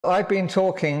I've been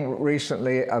talking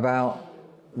recently about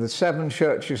the 7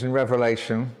 churches in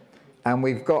Revelation, and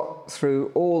we've got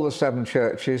through all the 7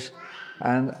 churches,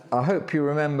 and I hope you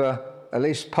remember at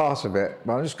least part of it.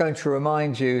 But I'm just going to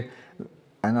remind you,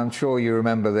 and I'm sure you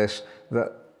remember this,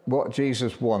 that what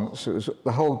Jesus wants,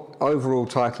 the whole overall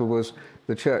title was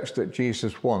The Church That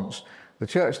Jesus Wants. The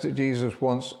church that Jesus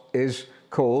wants is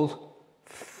called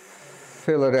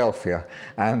Philadelphia,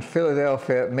 and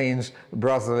Philadelphia means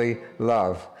brotherly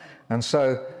love. And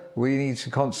so we need to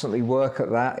constantly work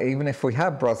at that. Even if we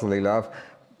have brotherly love,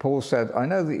 Paul said, I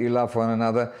know that you love one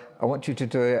another. I want you to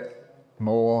do it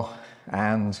more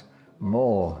and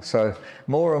more. So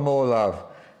more and more love.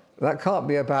 That can't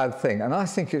be a bad thing. And I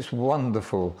think it's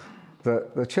wonderful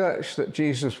that the church that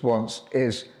Jesus wants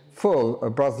is full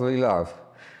of brotherly love.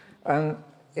 And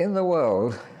in the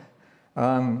world,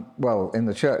 well, in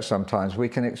the church sometimes, we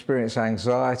can experience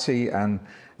anxiety, and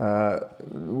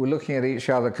we're looking at each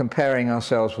other, comparing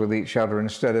ourselves with each other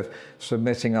instead of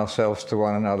submitting ourselves to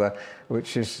one another,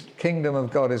 which is, kingdom of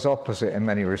God is opposite in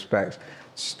many respects.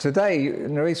 Today,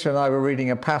 Narita and I were reading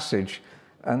a passage,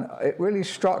 and it really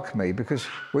struck me, because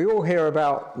we all hear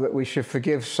about that we should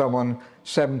forgive someone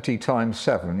 70 times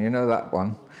 7, you know that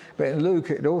one. But in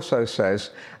Luke, it also says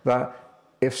that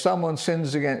if someone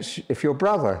sins against, if your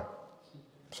brother,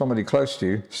 somebody close to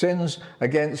you, sins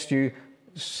against you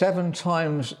 7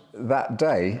 times that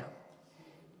day,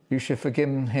 you should forgive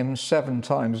him 7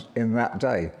 times in that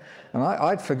day. And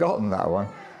I'd forgotten that one.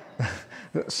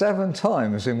 7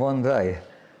 times in one day.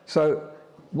 So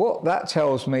what that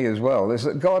tells me as well is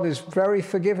that God is very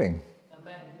forgiving.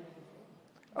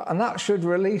 And that should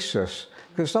release us.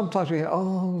 Because sometimes we think,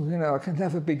 oh, you know, I can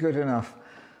never be good enough.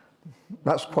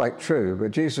 That's quite true,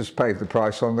 but Jesus paid the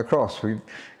price on the cross.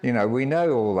 We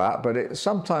know all that, but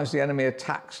sometimes the enemy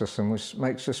attacks us and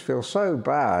makes us feel so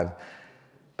bad.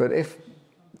 But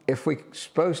if we're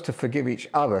supposed to forgive each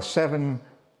other 7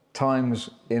 times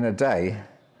in a day,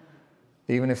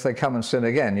 even if they come and sin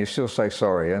again, you still say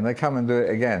sorry, and they come and do it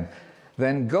again,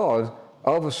 then God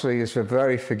obviously is a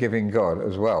very forgiving God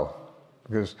as well,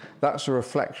 because that's a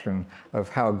reflection of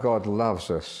how God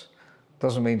loves us.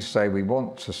 Doesn't mean to say we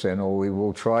want to sin or we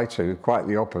will try to, quite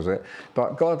the opposite.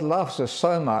 But God loves us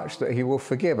so much that he will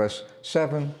forgive us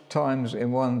 7 times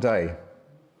in one day.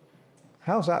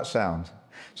 How's that sound?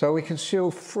 So we can feel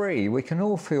free, we can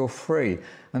all feel free,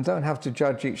 and don't have to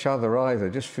judge each other either,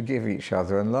 just forgive each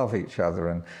other and love each other.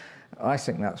 And I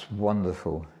think that's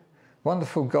wonderful.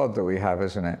 Wonderful God that we have,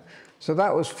 isn't it? So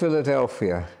that was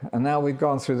Philadelphia, and now we've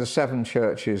gone through the 7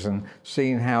 churches and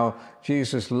seen how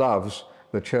Jesus loves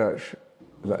the church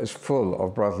that is full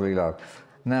of brotherly love.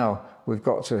 Now we've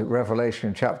got to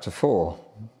Revelation chapter 4,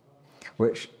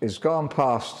 which is gone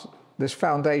past this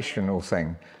foundational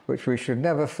thing, which we should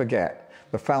never forget,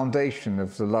 the foundation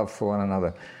of the love for one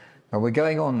another. And we're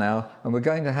going on now, and we're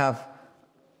going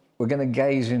to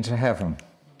gaze into heaven.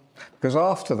 Because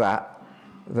after that,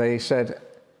 they said,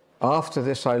 after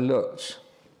this I looked,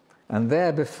 and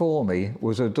there before me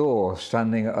was a door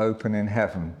standing open in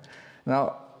heaven.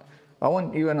 Now, I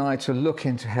want you and I to look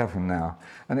into heaven now.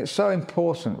 And it's so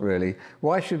important, really.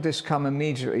 Why should this come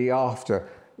immediately after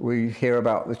we hear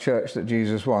about the church that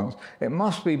Jesus wants? It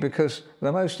must be because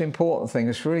the most important thing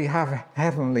is to really have a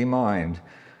heavenly mind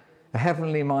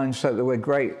so that we're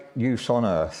great use on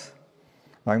earth.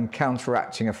 I'm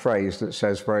counteracting a phrase that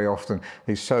says very often,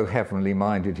 he's so heavenly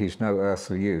minded, he's no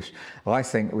earthly use. I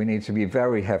think we need to be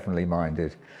very heavenly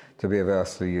minded to be of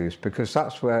earthly use, because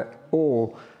that's where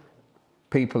all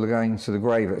people are going to the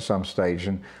grave at some stage,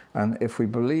 and if we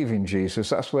believe in Jesus,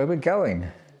 that's where we're going.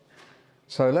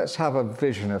 So let's have a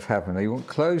vision of heaven. You won't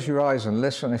close your eyes and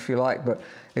listen if you like, but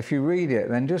if you read it,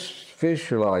 then just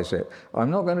visualize it. I'm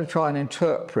not going to try and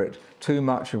interpret too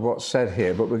much of what's said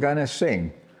here, but we're going to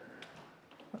sing.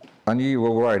 I knew you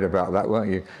were worried about that,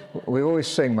 weren't you? We always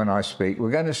sing when I speak.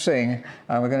 We're going to sing,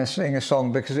 and we're going to sing a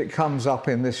song because it comes up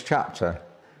in this chapter.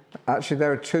 Actually,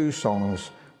 there are 2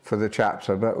 songs for the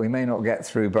chapter, but we may not get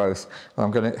through both.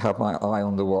 I'm going to have my eye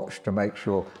on the watch to make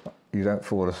sure you don't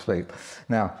fall asleep.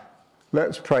 Now,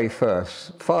 let's pray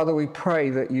first. Father, we pray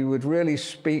that you would really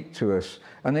speak to us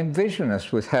and envision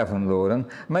us with heaven, Lord, and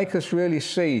make us really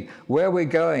see where we're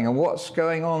going and what's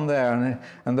going on there.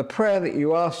 And the prayer that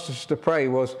you asked us to pray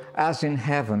was, as in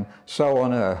heaven, so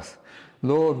on earth.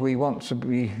 Lord, we want to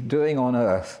be doing on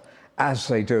earth as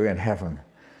they do in heaven.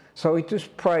 So we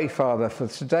just pray, Father, for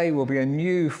today will be a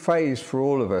new phase for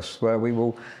all of us where we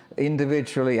will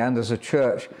individually and as a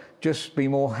church just be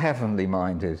more heavenly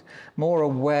minded, more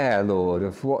aware, Lord,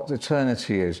 of what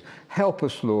eternity is. Help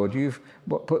us, Lord. You've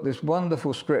put this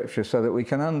wonderful scripture so that we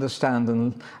can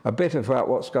understand a bit about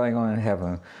what's going on in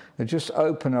heaven. And just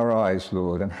open our eyes,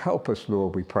 Lord, and help us,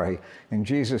 Lord, we pray. In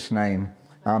Jesus' name,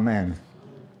 amen.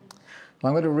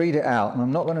 I'm going to read it out, and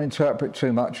I'm not going to interpret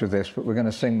too much of this, but we're going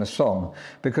to sing the song.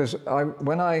 Because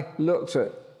when I looked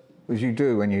at, as you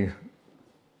do when you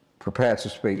prepare to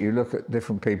speak, you look at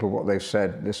different people, what they've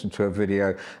said, listen to a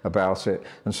video about it,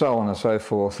 and so on and so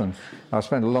forth. And I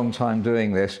spent a long time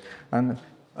doing this. And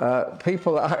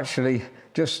people actually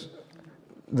just,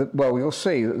 well, you'll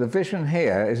see that the vision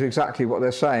here is exactly what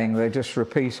they're saying. They just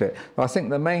repeat it. But I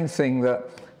think the main thing that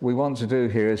we want to do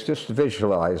here is just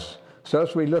visualize. So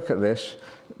as we look at this,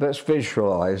 let's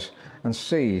visualize and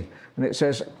see. And it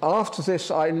says, after this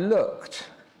I looked,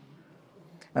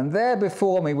 and there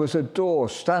before me was a door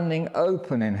standing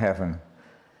open in heaven.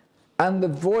 And the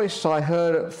voice I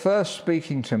heard at first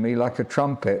speaking to me like a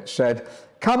trumpet said,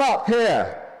 come up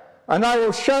here, and I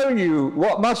will show you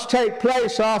what must take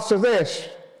place after this.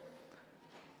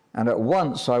 And at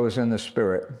once I was in the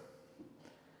Spirit.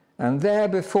 And there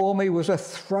before me was a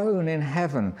throne in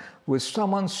heaven with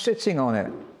someone sitting on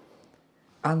it.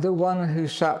 And the one who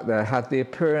sat there had the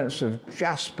appearance of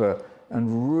jasper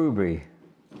and ruby.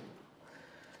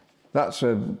 That's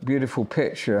a beautiful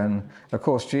picture. And of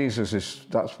course,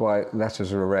 that's why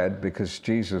letters are read, because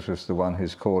Jesus was the one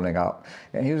who's calling up.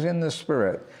 And he was in the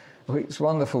Spirit. It's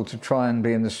wonderful to try and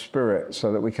be in the Spirit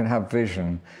so that we can have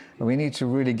vision. And we need to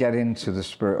really get into the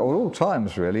Spirit, or all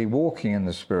times really, walking in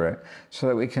the Spirit, so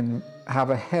that we can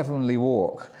have a heavenly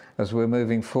walk as we're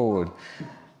moving forward.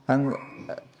 And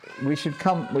we should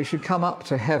come up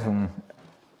to heaven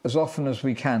as often as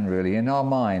we can, really, in our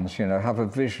minds, have a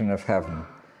vision of heaven.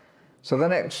 So the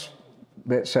next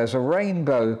bit says, a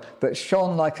rainbow that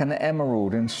shone like an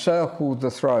emerald encircled the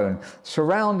throne.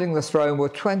 Surrounding the throne were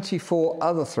 24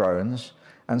 other thrones,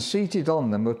 and seated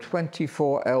on them were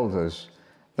 24 elders.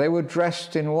 They were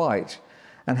dressed in white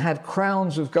and had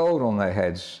crowns of gold on their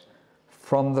heads.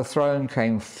 From the throne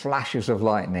came flashes of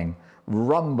lightning,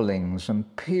 rumblings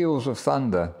and peals of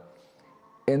thunder.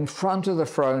 In front of the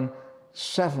throne,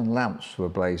 7 lamps were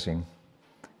blazing.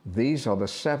 These are the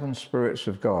 7 spirits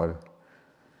of God.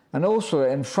 And also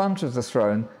in front of the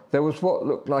throne, there was what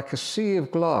looked like a sea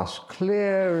of glass,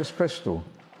 clear as crystal.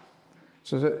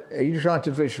 So you try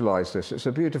to visualize this. It's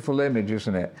a beautiful image,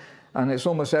 isn't it? And it's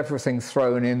almost everything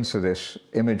thrown into this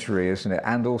imagery, isn't it?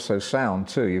 And also sound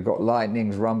too. You've got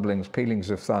lightnings, rumblings, pealings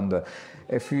of thunder.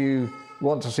 If you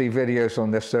want to see videos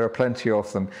on this, there are plenty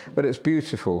of them. But it's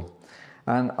beautiful.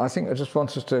 And I think I just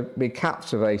want us to be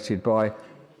captivated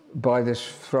by this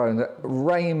throne. That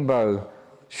rainbow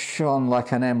shone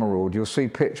like an emerald. You'll see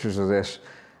pictures of this.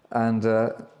 And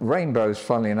rainbows,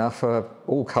 funnily enough, are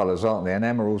all colours, aren't they? And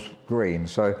emerald's green.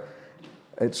 So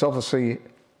it's obviously,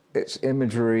 it's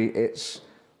imagery, it's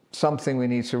something we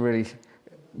need to really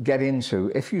get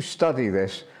into. If you study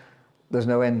this, there's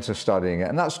no end to studying it.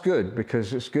 And that's good,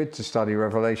 because it's good to study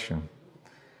Revelation.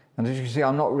 And as you can see,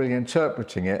 I'm not really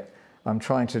interpreting it. I'm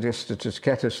trying to just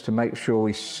get us to make sure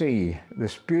we see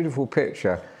this beautiful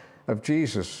picture of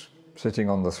Jesus sitting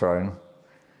on the throne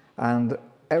and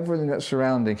everything that's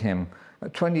surrounding him.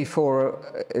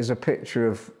 24 is a picture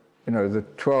of, the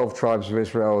 12 tribes of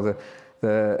Israel,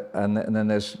 and then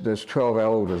there's 12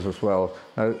 elders as well.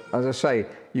 Now, as I say,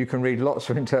 you can read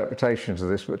lots of interpretations of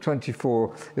this, but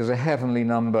 24 is a heavenly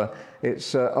number.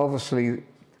 It's obviously,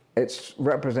 it's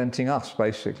representing us,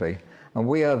 basically. And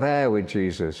we are there with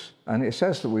Jesus. And it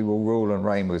says that we will rule and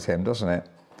reign with him, doesn't it?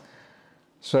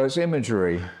 So it's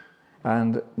imagery.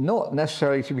 And not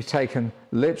necessarily to be taken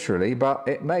literally, but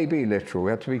it may be literal.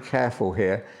 We have to be careful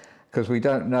here, because we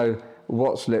don't know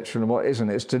what's literal and what isn't.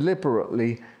 It's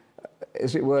deliberately,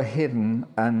 as it were, hidden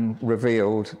and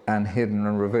revealed, and hidden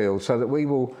and revealed, so that we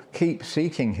will keep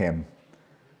seeking him.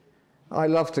 I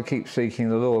love to keep seeking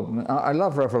the Lord. I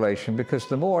love Revelation, because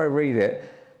the more I read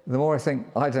it, the more I think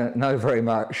I don't know very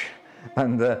much.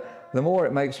 And the more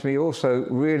it makes me also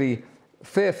really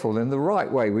fearful in the right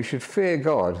way. We should fear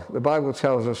God. The Bible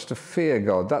tells us to fear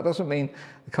God. That doesn't mean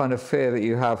the kind of fear that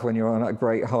you have when you're on a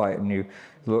great height and you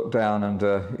look down and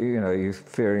you're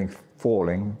fearing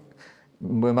falling.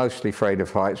 We're mostly afraid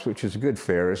of heights, which is a good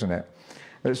fear, isn't it?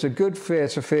 But it's a good fear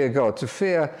to fear God, to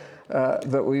fear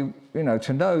that we,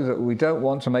 to know that we don't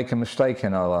want to make a mistake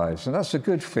in our lives. And that's a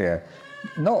good fear.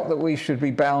 Not that we should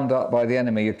be bound up by the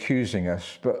enemy accusing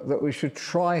us, but that we should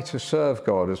try to serve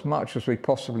God as much as we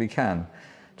possibly can,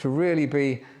 to really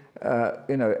be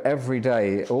every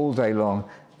day, all day long,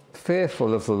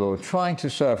 fearful of the Lord, trying to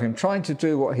serve him, trying to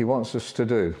do what he wants us to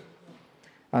do,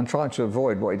 and trying to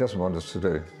avoid what he doesn't want us to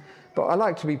do. But I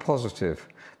like to be positive,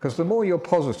 because the more you're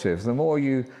positive, the more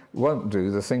you won't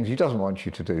do the things he doesn't want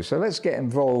you to do. So let's get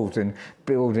involved in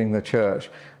building the church,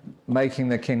 making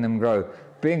the kingdom grow,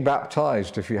 being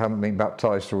baptized if you haven't been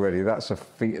baptized already. That's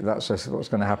what's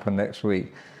going to happen next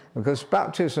week. Because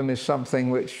baptism is something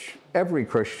which every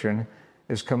Christian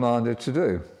is commanded to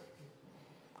do.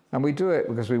 And we do it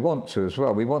because we want to as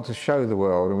well. We want to show the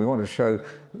world, and we want to show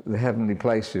the heavenly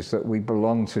places that we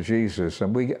belong to Jesus,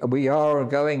 and we are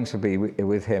going to be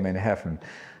with him in heaven.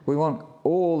 We want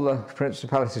all the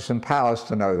principalities and powers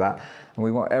to know that, and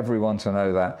we want everyone to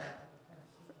know that.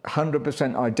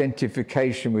 100%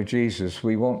 identification with Jesus.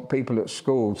 We want people at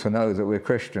school to know that we're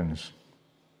Christians.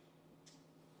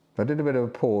 I did a bit of a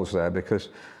pause there because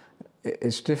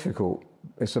it's difficult.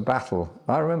 It's a battle.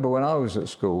 I remember when I was at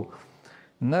school,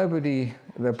 there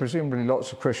were presumably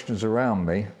lots of Christians around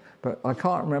me, but I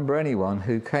can't remember anyone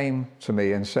who came to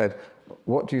me and said,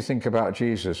 "What do you think about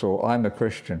Jesus?" or "I'm a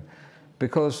Christian,"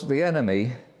 because the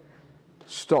enemy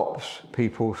stops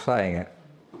people saying it.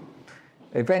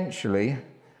 Eventually,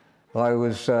 I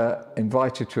was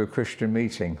invited to a Christian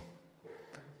meeting,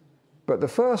 but the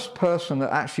first person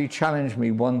that actually challenged me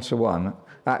one-to-one,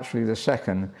 actually the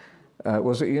second,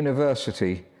 was at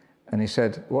university, and he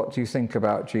said, "What do you think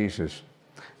about Jesus?"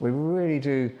 We really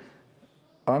do.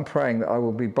 I'm praying that I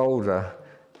will be bolder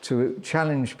to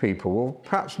challenge people, or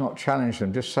perhaps not challenge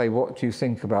them, just say, "What do you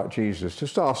think about Jesus?"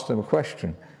 Just ask them a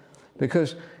question,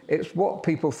 because it's what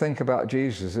people think about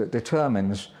Jesus that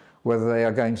determines whether they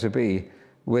are going to be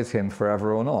with him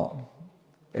forever or not.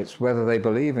 It's whether they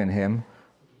believe in him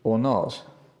or not.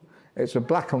 It's a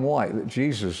black and white that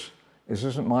Jesus, this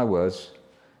isn't my words,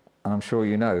 and I'm sure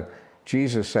you know,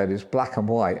 Jesus said it's black and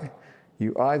white.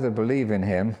 You either believe in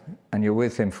him and you're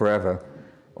with him forever,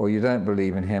 or you don't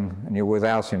believe in him and you're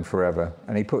without him forever.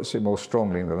 And he puts it more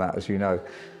strongly than that, as you know.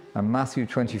 And Matthew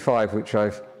 25, which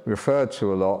I've referred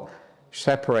to a lot,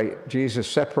 Jesus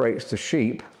separates the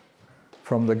sheep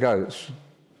from the goats.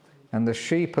 And the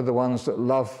sheep are the ones that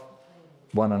love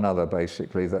one another,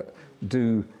 basically, that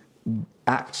do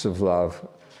acts of love,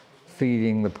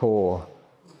 feeding the poor,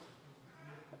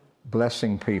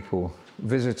 blessing people,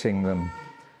 visiting them.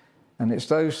 And it's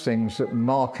those things that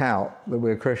mark out that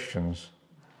we're Christians.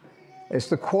 It's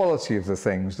the quality of the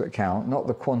things that count, not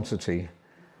the quantity.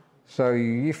 So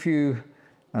if you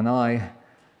and I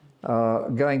are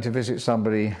going to visit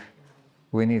somebody,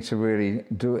 we need to really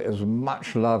do it as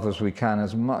much love as we can,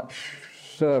 as much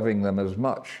serving them, as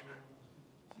much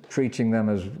treating them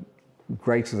as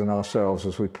greater than ourselves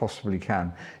as we possibly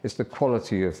can. It's the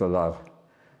quality of the love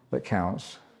that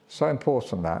counts. So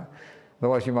important that.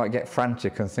 Otherwise you might get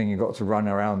frantic and think you've got to run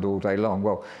around all day long.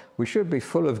 Well, we should be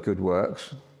full of good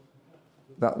works.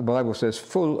 That the Bible says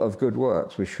full of good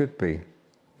works, we should be.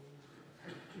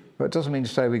 But it doesn't mean to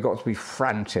say we've got to be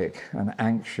frantic and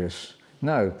anxious.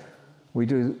 No, we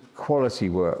do quality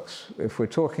works. If we're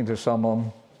talking to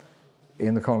someone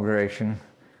in the congregation,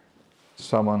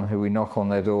 someone who we knock on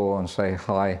their door and say,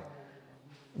 "Hi,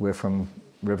 we're from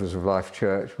Rivers of Life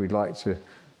Church, we'd like to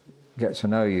get to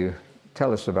know you.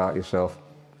 Tell us about yourself,"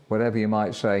 whatever you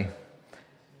might say.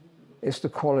 It's the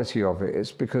quality of it.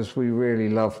 It's because we really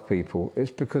love people. It's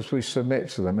because we submit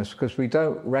to them. It's because we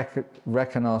don't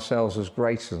reckon ourselves as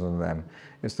greater than them.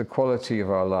 It's the quality of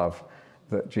our love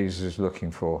that Jesus is looking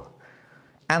for.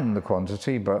 And the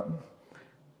quantity, but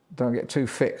don't get too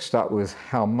fixed up with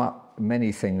how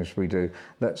many things we do.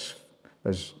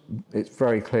 It's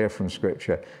very clear from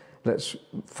Scripture. Let's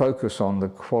focus on the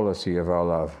quality of our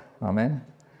love. Amen?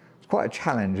 It's quite a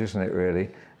challenge, isn't it, really?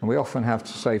 And we often have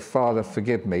to say, "Father,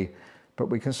 forgive me." But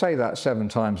we can say that 7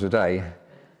 times a day,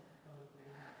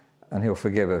 and he'll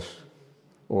forgive us.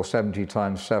 Or 70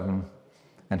 times 7,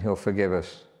 and he'll forgive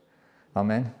us.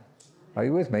 Amen? Are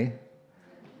you with me?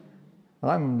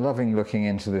 I'm loving looking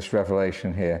into this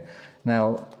revelation here.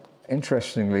 Now,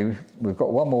 interestingly, we've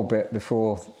got one more bit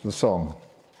before the song.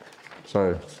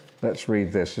 So let's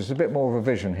read this. There's a bit more of a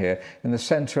vision here. In the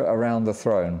center around the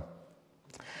throne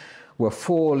were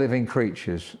 4 living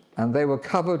creatures, and they were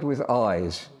covered with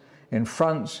eyes in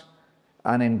front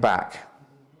and in back.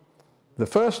 The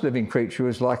first living creature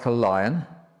was like a lion.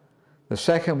 The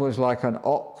second was like an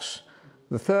ox.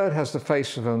 The third has the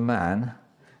face of a man.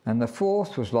 And the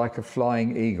fourth was like a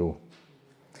flying eagle.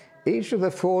 Each of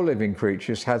the 4 living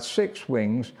creatures had 6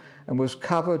 wings and was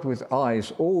covered with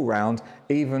eyes all round,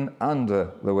 even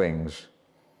under the wings.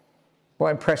 What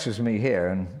impresses me here,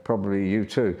 and probably you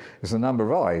too, is the number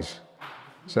of eyes.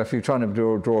 So if you're trying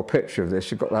to draw a picture of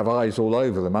this, you've got to have eyes all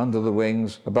over them, under the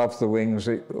wings, above the wings,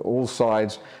 all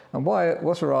sides. And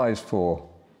what's our eyes for?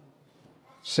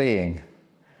 Seeing.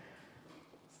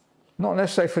 Not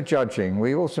necessarily for judging.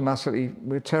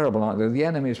 We're terrible, aren't we? The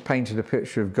enemy has painted a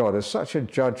picture of God as such a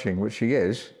judging, which he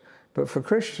is. But for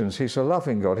Christians, he's a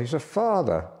loving God. He's a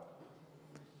father.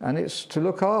 And it's to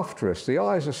look after us. The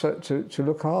eyes are to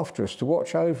look after us, to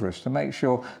watch over us, to make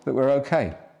sure that we're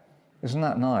okay. Isn't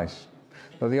that nice?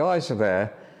 But the eyes are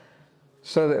there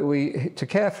so that to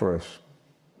care for us.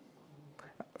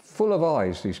 Full of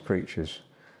eyes, these creatures.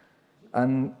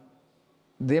 And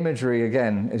the imagery,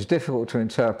 again, is difficult to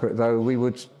interpret, though we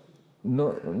would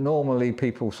normally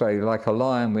people say, like a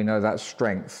lion, we know that's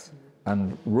strength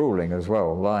and ruling as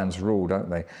well. Lions rule, don't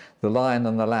they? The lion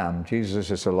and the lamb.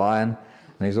 Jesus is a lion,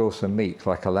 and he's also meek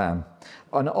like a lamb.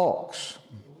 An ox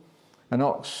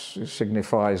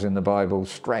signifies in the Bible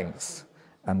strength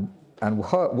and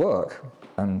work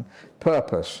and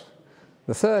purpose.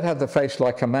 The third had the face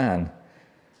like a man.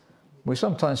 We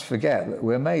sometimes forget that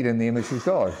we're made in the image of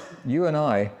God. You and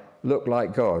I look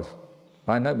like God.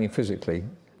 I don't mean physically.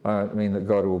 I don't mean that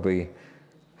God will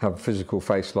have a physical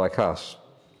face like us.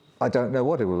 I don't know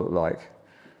what it will look like.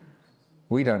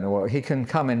 We don't know what. He can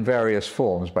come in various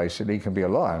forms, basically. He can be a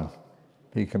lion.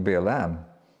 He can be a lamb.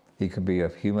 He can be a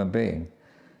human being.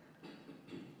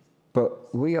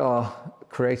 But we are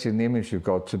created in the image of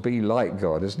God to be like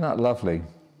God. Isn't that lovely?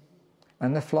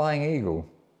 And the flying eagle.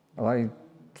 I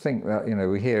think that,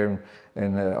 we hear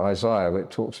in Isaiah,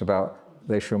 it talks about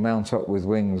they shall mount up with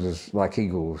wings like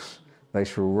eagles. They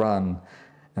shall run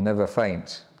and never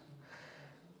faint.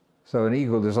 So an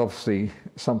eagle is obviously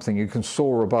something you can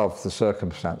soar above the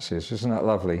circumstances. Isn't that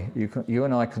lovely? You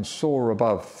and I can soar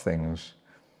above things.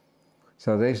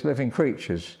 So these living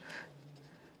creatures,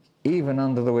 even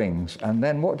under the wings. And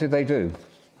then what did they do?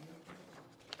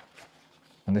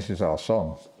 And this is our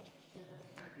song.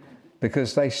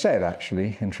 Because they said,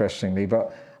 actually, interestingly,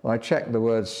 but I checked the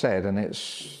word said, and it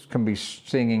can be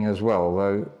singing as well,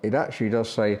 though it actually does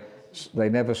say they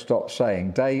never stop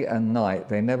saying. Day and night,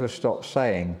 they never stop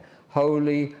saying,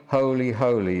 holy, holy,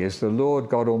 holy is the Lord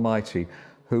God Almighty,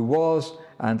 who was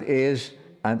and is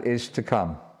to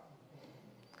come.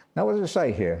 Now, what does it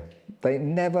say here? They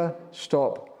never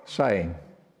stop saying.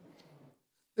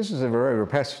 This is a very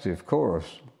repetitive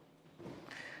chorus.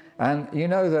 And you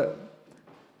know that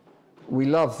we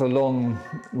love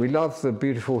the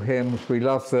beautiful hymns, we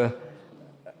love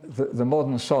the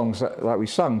modern songs like we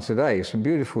sung today, some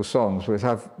beautiful songs which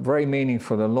have very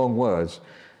meaningful and long words.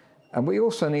 And we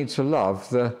also need to love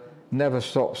the never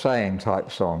stop saying type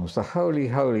songs, the holy,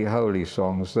 holy, holy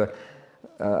songs,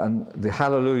 and the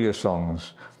hallelujah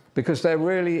songs, because they're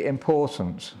really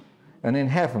important. And in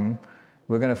heaven,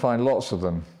 we're going to find lots of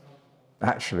them,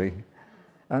 actually.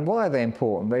 And why are they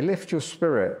important? They lift your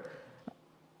spirit.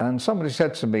 And somebody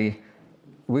said to me,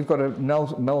 we've got a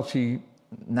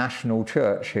multinational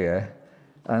church here,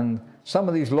 and some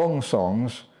of these long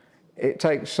songs, it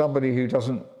takes somebody who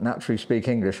doesn't naturally speak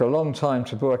English a long time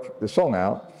to work the song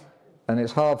out, and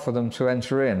it's hard for them to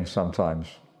enter in sometimes.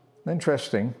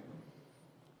 Interesting.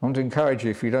 I want to encourage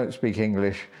you, if you don't speak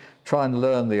English, try and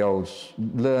learn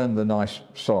the nice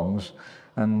songs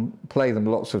and play them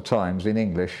lots of times in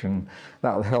English, and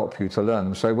that'll help you to learn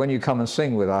them. So when you come and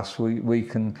sing with us, we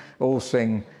can all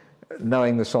sing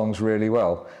knowing the songs really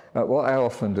well. What I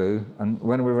often do, and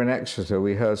when we were in Exeter,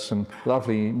 we heard some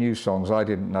lovely new songs I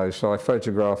didn't know, so I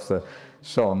photographed the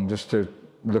song just to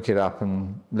look it up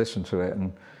and listen to it,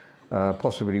 and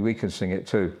possibly we can sing it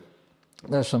too.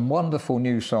 There's some wonderful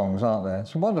new songs, aren't there?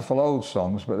 Some wonderful old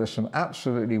songs, but there's some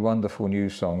absolutely wonderful new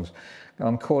songs.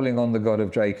 I'm Calling on the God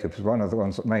of Jacob is one of the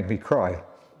ones that made me cry.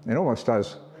 It almost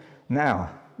does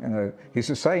now. He's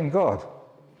the same God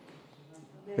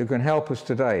who can help us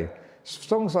today.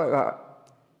 Songs like that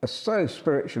are so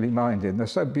spiritually minded. They're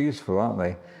so beautiful, aren't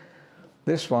they?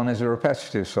 This one is a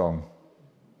repetitive song.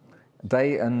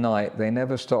 Day and night, they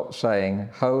never stop saying,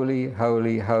 holy,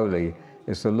 holy, holy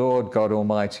is the Lord God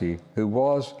Almighty, who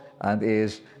was and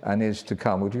is to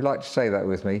come. Would you like to say that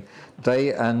with me?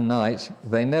 Day and night,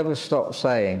 they never stop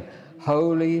saying,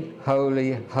 holy,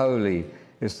 holy, holy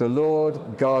is the Lord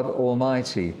God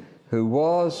Almighty, who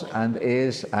was and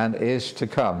is to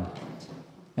come.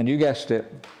 And you guessed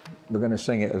it, we're going to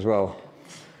sing it as well.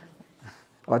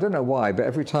 I don't know why, but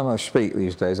every time I speak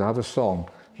these days, I have a song.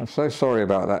 I'm so sorry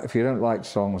about that. If you don't like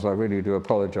songs, I really do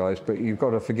apologise, but you've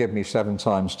got to forgive me 7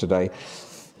 times today.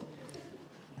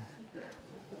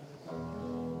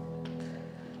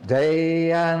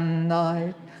 Day and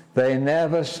night, they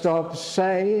never stop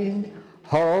saying,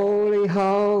 holy,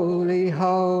 holy,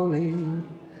 holy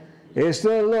is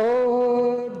the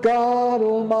Lord God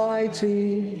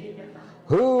Almighty,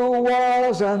 who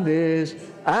was and is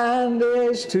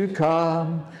to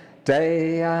come.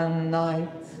 Day and night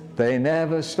they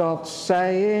never stop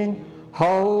saying,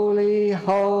 holy,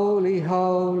 holy,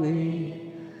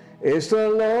 holy is the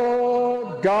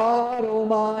Lord God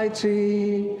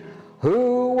Almighty,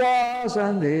 who was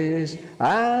and is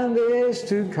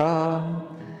to come.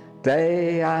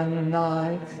 Day and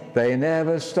night they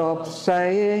never stop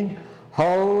saying,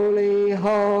 holy,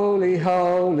 holy,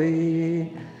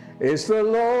 holy is the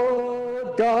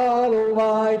Lord God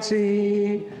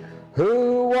Almighty,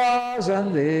 who was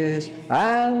and is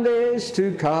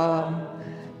to come.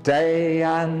 Day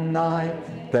and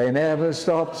night they never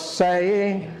stop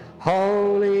saying,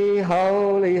 holy,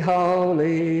 holy,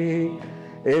 holy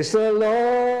is the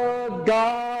Lord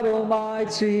God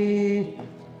Almighty,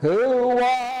 who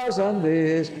was and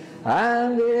is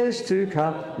to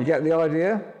come. You get the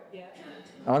idea? Yeah.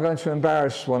 I'm going to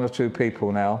embarrass one or two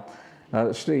people now.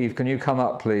 Steve, can you come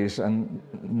up, please? And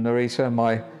Narita,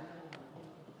 my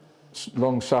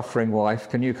long-suffering wife,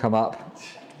 can you come up?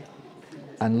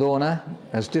 And Lorna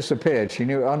has disappeared. She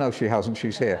knew. Oh no, she hasn't.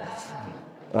 She's here.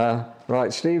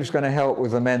 Right, Steve's going to help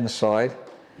with the men's side,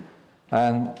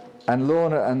 and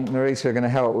Lorna and Narita are going to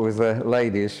help with the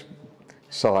ladies'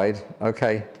 side.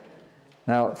 Okay.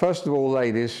 Now, first of all,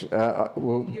 ladies, okay,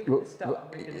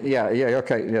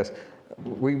 yes.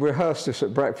 We rehearsed this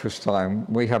at breakfast time.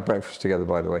 We have breakfast together,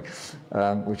 by the way,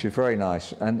 which is very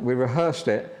nice. And we rehearsed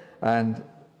it, and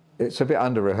it's a bit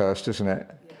under-rehearsed, isn't it?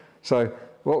 So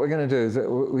what we're going to do is that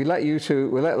we let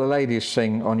the ladies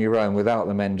sing on your own without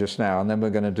the men just now, and then we're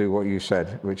going to do what you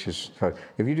said, which is,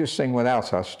 if you just sing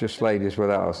without us, just ladies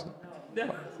without us.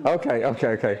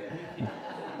 Okay.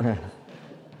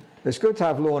 It's good to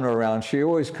have Lorna around. She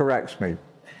always corrects me,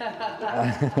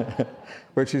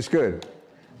 which is good.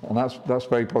 And that's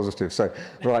very positive. So,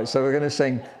 right, so we're going to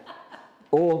sing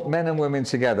all men and women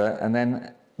together, and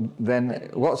then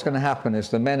what's going to happen is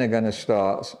the men are going to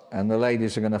start and the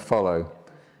ladies are going to follow.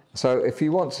 So if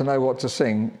you want to know what to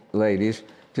sing, ladies,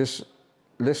 just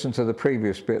listen to the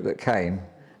previous bit that came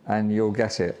and you'll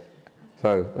get it.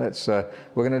 So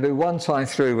we're going to do one time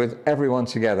through with everyone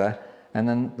together, and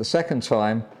then the second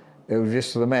time it will be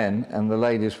just the men, and the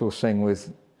ladies will sing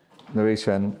with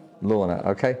Narita and Lorna,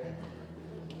 okay?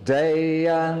 Day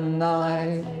and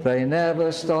night they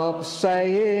never stop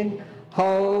saying,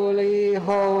 holy,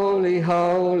 holy,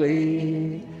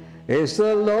 holy is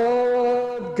the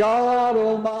Lord God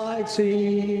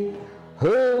Almighty,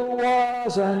 who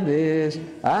was and is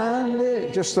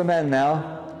just the men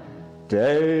now.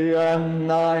 Day and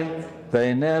night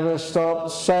they never stop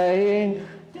saying,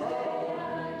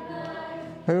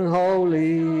 who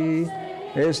holy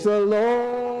is the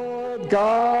Lord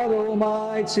God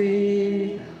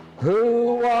Almighty,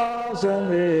 who was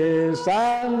and is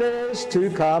to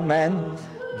come. And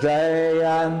day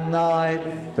and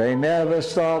night they never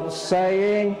stop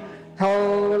saying,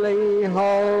 holy,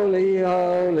 holy,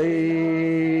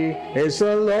 holy is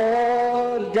the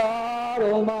Lord God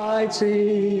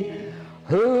Almighty,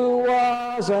 who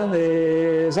was and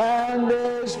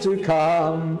is to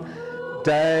come.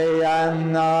 Day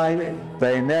and night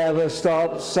they never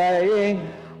stop saying,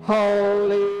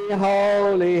 holy,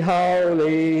 holy,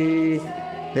 holy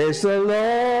is the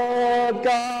Lord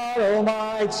God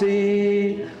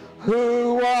Almighty,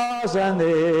 who was and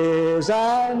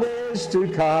is to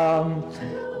come.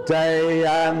 Day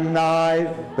and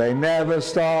night they never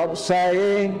stop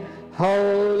saying,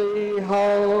 holy,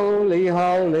 holy,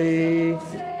 holy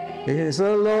is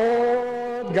the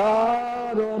Lord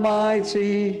God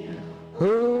Almighty,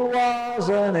 who was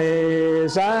and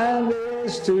is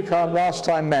to come. Last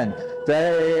time, men.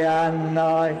 Day and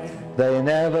night they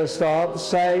never stop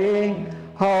saying,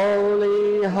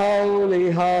 holy,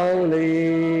 holy,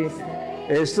 holy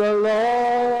is the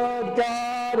Lord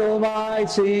God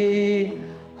Almighty,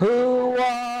 who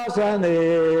was and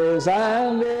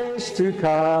is to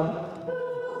come.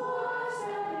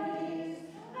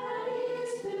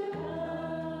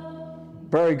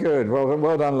 Very good.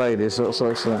 Well done, ladies. That's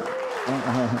excellent.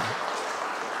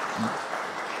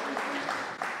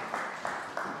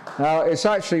 Now, it's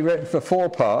actually written for 4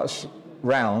 parts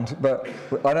round, but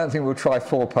I don't think we'll try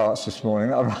 4 parts this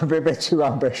morning. That might be a bit too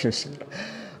ambitious.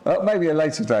 Maybe a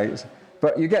later date.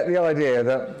 But you get the idea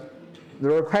that the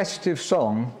repetitive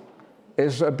song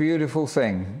is a beautiful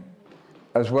thing,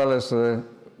 as well as the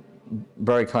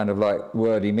very kind of like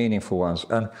wordy, meaningful ones.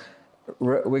 And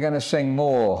we're going to sing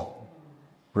more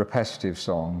repetitive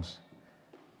songs,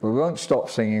 but we won't stop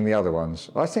singing the other ones.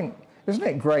 I think, isn't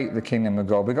it great, the Kingdom of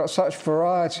God? We've got such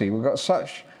variety, we've got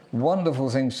such wonderful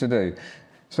things to do.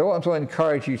 So what I want to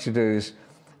encourage you to do is,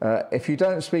 if you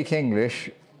don't speak English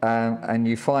and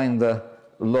you find the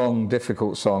long,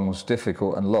 difficult songs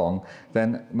difficult and long,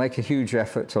 then make a huge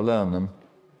effort to learn them.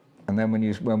 And then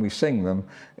when we sing them,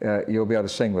 you'll be able to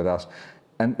sing with us.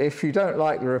 And if you don't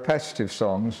like the repetitive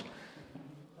songs,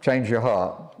 change your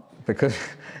heart, because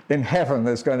in heaven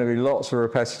there's going to be lots of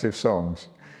repetitive songs,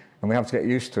 and we have to get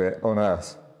used to it on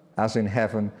earth. As in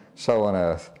heaven, so on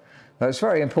earth. Now, it's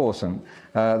very important.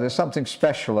 There's something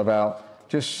special about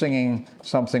just singing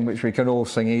something which we can all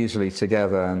sing easily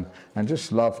together and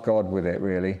just love God with it,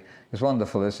 really. It's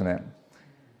wonderful, isn't it?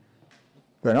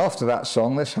 Then after that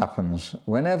song, this happens.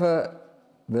 Whenever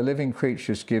the living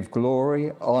creatures give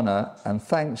glory, honour and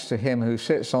thanks to him who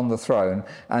sits on the throne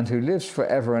and who lives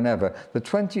forever and ever, the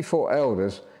 24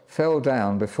 elders fell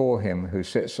down before him who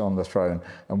sits on the throne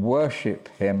and worship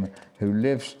him who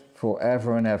lives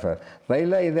forever and ever. They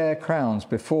lay their crowns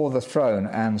before the throne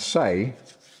and say,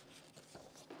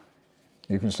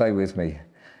 you can say with me,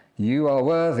 you are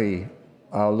worthy,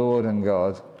 our Lord and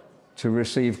God, to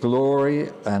receive glory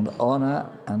and honour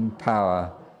and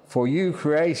power. For you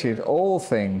created all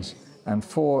things, and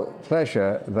for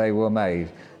pleasure they were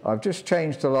made. I've just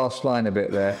changed the last line a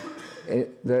bit there.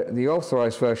 The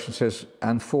Authorized Version says,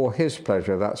 and for his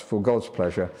pleasure, that's for God's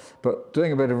pleasure. But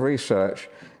doing a bit of research,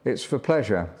 it's for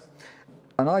pleasure.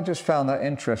 And I just found that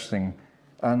interesting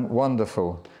and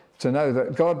wonderful to know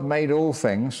that God made all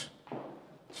things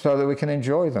so that we can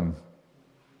enjoy them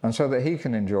and so that he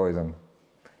can enjoy them.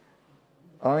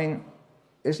 I mean,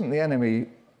 isn't the enemy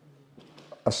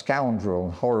a scoundrel,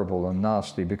 horrible and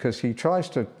nasty, because he tries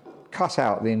to cut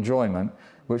out the enjoyment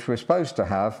which we're supposed to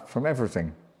have from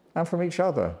everything and from each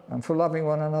other and for loving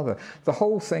one another. The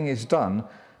whole thing is done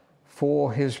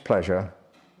for his pleasure,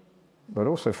 but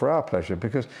also for our pleasure,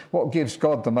 because what gives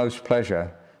God the most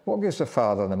pleasure, what gives the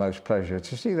Father the most pleasure?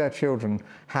 To see their children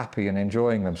happy and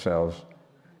enjoying themselves,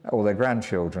 or their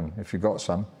grandchildren, if you've got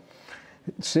some.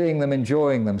 Seeing them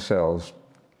enjoying themselves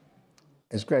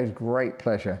is great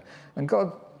pleasure. And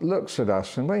God looks at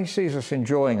us, and when he sees us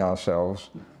enjoying ourselves,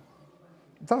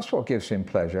 that's what gives him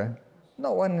pleasure.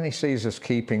 Not when he sees us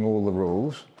keeping all the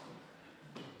rules.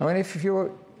 I mean, if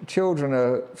your children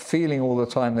are feeling all the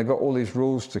time they've got all these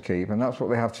rules to keep, and that's what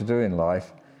they have to do in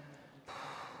life,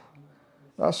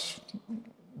 that's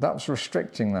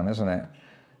restricting them, isn't it?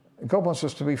 God wants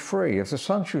us to be free. If the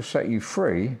Son shall set you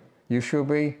free, you shall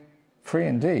be free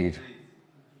indeed.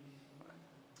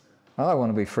 I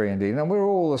want to be free indeed. And we're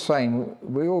all the same.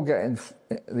 We all get in,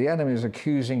 the enemy is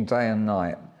accusing day and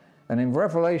night. And in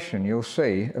Revelation, you'll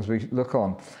see, as we look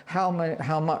on, how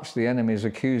much the enemy is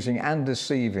accusing and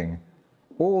deceiving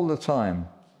all the time.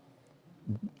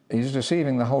 He's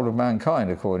deceiving the whole of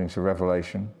mankind, according to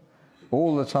Revelation,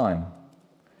 all the time.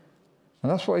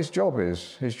 And that's what his job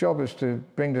is. His job is to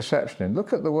bring deception in.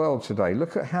 Look at the world today.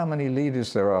 Look at how many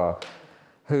leaders there are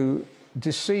who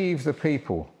deceive the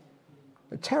people.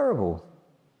 They're terrible.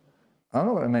 I'm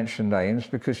not going to mention names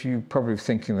because you're probably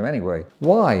thinking them anyway.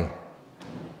 Why?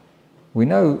 We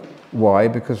know why,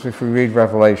 because if we read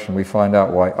Revelation, we find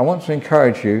out why. I want to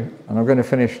encourage you, and I'm going to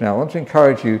finish now, I want to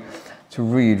encourage you to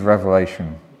read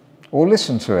Revelation or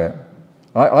listen to it.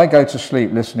 I go to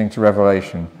sleep listening to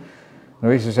Revelation.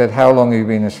 Louisa said, how long have you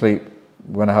been asleep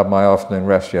when I had my afternoon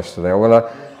rest yesterday?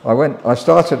 Well, I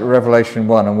started at Revelation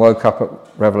 1 and woke up at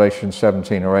Revelation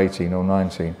 17 or 18 or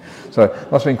 19. So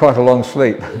it must have been quite a long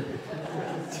sleep.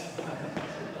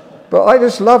 But I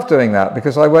just love doing that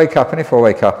because I wake up, and if I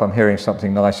wake up, I'm hearing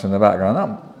something nice in the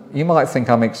background. You might think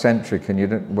I'm eccentric, and you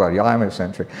don't, well, yeah, I am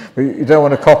eccentric, but you don't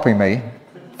want to copy me.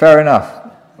 Fair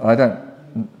enough. I don't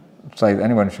say that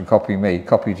anyone should copy me.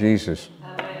 Copy Jesus.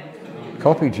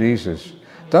 Copy Jesus.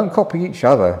 Don't copy each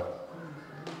other.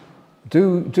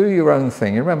 Do your own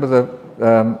thing. You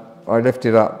remember I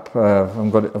lifted up,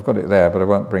 I've got it there, but I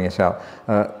won't bring it out,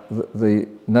 the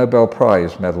Nobel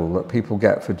Prize medal that people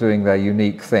get for doing their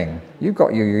unique thing. You've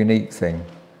got your unique thing.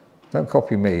 Don't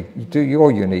copy me. You do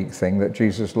your unique thing that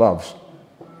Jesus loves.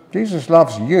 Jesus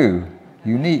loves you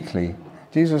uniquely.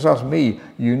 Jesus loves me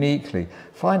uniquely.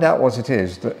 Find out what it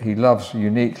is that he loves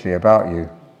uniquely about you.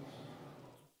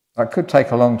 That could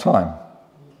take a long time.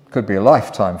 It could be a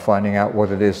lifetime finding out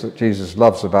what it is that Jesus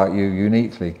loves about you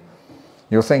uniquely.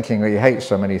 You're thinking, well, he hates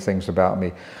so many things about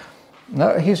me.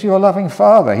 No, he's your loving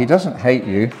Father. He doesn't hate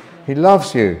you. He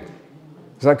loves you.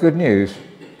 Is that good news?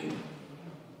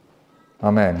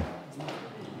 Amen.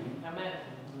 Amen.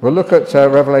 We'll look at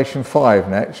Revelation 5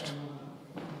 next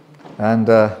and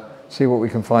see what we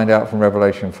can find out from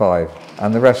Revelation 5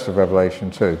 and the rest of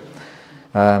Revelation too.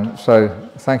 So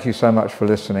thank you so much for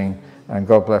listening, and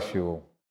God bless you all.